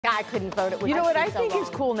I couldn't vote. It would You know what I so think long. is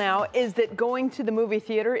cool now is that going to the movie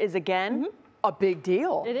theater is again a big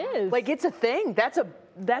deal. It is. Like it's a thing. That's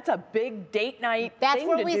a big date night That's thing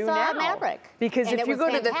where to we do saw now. Maverick. Because And if it you was go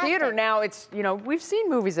to the theater fantastic. now, it's, you know, we've seen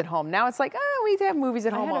movies at home. Now it's like, oh, we have movies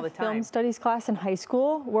at home all the time. I had a film studies class in high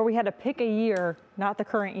school where we had to pick a year, not the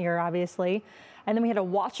current year, obviously, and then we had to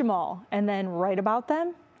watch them all and then write about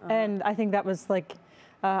them. And I think that was like,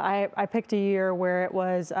 I picked a year where it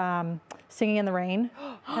was Singing in the Rain.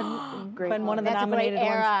 Great. Been one of the That's a great nominated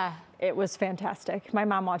era. ones. It was fantastic. My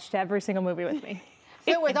mom watched every single movie with me.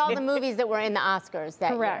 So with all the movies that were in the Oscars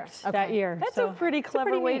that Correct, year. that year. That's So a pretty it's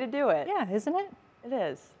clever way to neat. do it. Yeah, isn't it? It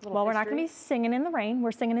is. Well, we're not going to be singing in the rain.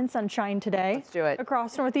 We're singing in sunshine today. Let's do it.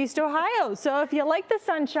 Across Northeast Ohio. So if you like the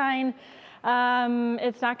sunshine,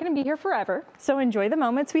 it's not going to be here forever. So enjoy the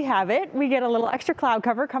moments we have it. We get a little extra cloud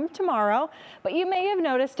cover come tomorrow, but you may have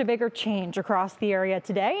noticed a bigger change across the area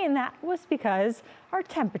today, and that was because our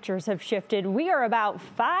temperatures have shifted. We are about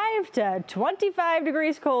 5 to 25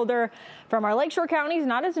 degrees colder from our lakeshore counties,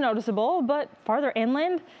 not as noticeable, but farther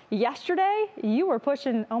inland. Yesterday, you were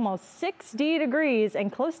pushing almost 60 degrees and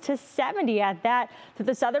close to 70 at that to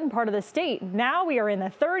the southern part of the state. Now we are in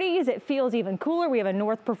the 30s. It feels even cooler. We have a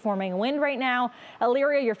north performing wind right now.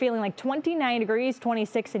 Elyria, you're feeling like 29 degrees,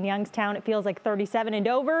 26 in Youngstown. It feels like 37 in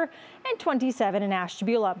Dover and 27 in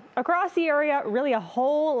Ashtabula. Across the area, really a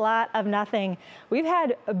whole lot of nothing. We've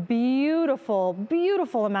had beautiful,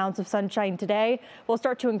 beautiful amounts of sunshine today. We'll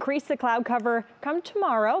start to increase the cloud cover come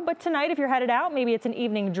tomorrow, but tonight if you're headed out, maybe it's an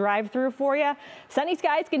evening drive-through for you. Sunny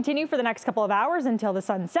skies continue for the next couple of hours until the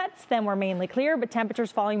sun sets. Then we're mainly clear, but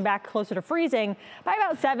temperatures falling back closer to freezing by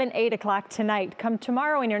about 7, 8 o'clock tonight. Come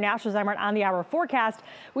tomorrow in your National Zymer on the hour forecast,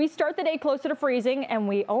 we start the day closer to freezing and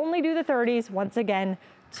we only do the 30s once again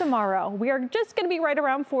tomorrow. We are just going to be right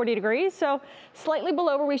around 40 degrees, so slightly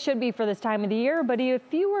below where we should be for this time of the year. But if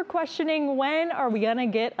you were questioning when are we going to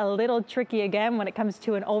get a little tricky again when it comes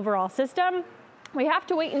to an overall system, we have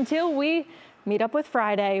to wait until we meet up with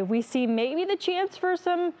Friday. We see maybe the chance for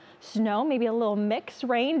some snow, maybe a little mixed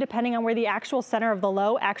rain, depending on where the actual center of the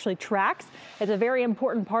low actually tracks. It's a very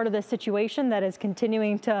important part of the situation that is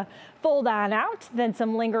continuing to fold on out. Then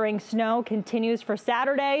some lingering snow continues for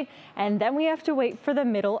Saturday, and then we have to wait for the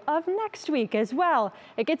middle of next week as well.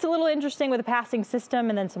 It gets a little interesting with a passing system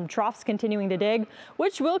and then some troughs continuing to dig,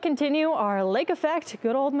 which will continue our lake effect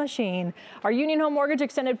good old machine. Our Union Home Mortgage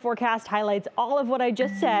extended forecast highlights all of what I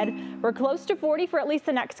just said. We're close to 40 for at least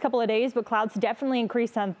the next couple of days, but clouds definitely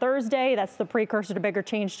increase on Thursday. That's the precursor to bigger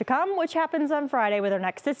change to come, which happens on Friday with our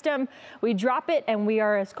next system. We drop it and we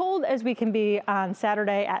are as cold as we can be on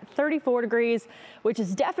Saturday at 34 degrees, which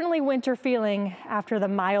is definitely winter feeling after the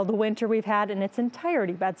mild winter we've had in its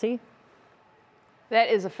entirety, Betsy. That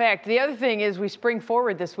is a fact. The other thing is we spring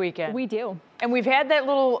forward this weekend. We do. And we've had that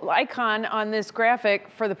little icon on this graphic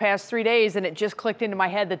for the past 3 days, and it just clicked into my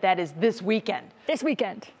head that that is this weekend. This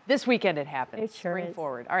weekend. This weekend it happens. It sure Spring is.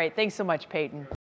 forward. All right, thanks so much, Peyton.